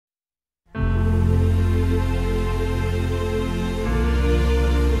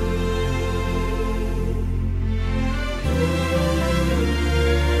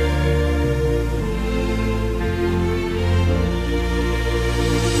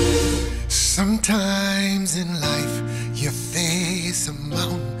Sometimes in life you face a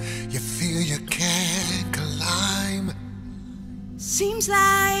mountain you feel you can't climb. Seems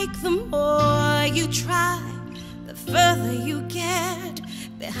like the more you try, the further you get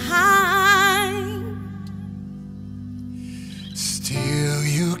behind. Still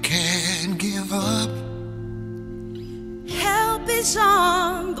you can't give up. Help is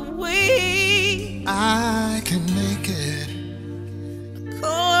on the way. I can make it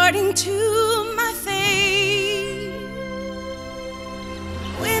according to my faith.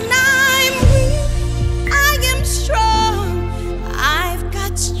 When I'm weak, I am strong. I've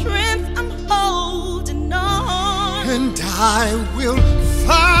got strength, I'm holding on. And I will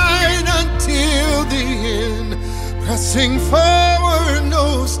fight until the end, pressing forward,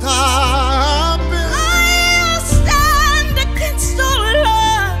 no stopping. I'll stand against all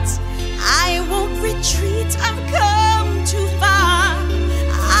odds. I won't retreat, I've come too far.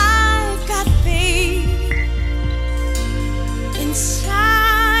 I've got faith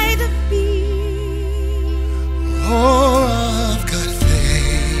inside of me. Oh, I've got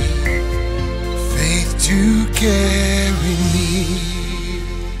faith, faith to carry me.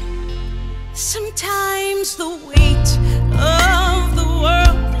 Sometimes the weight of the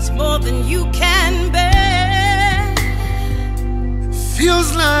world is more than you can bear.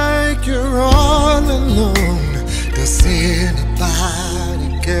 Feels like you're all alone. Does anybody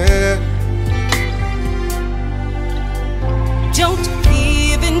care? Don't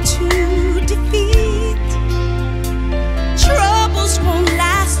give in to defeat. Troubles won't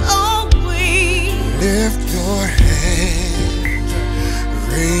last always. Lift your head,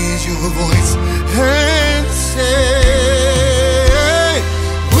 raise your voice and say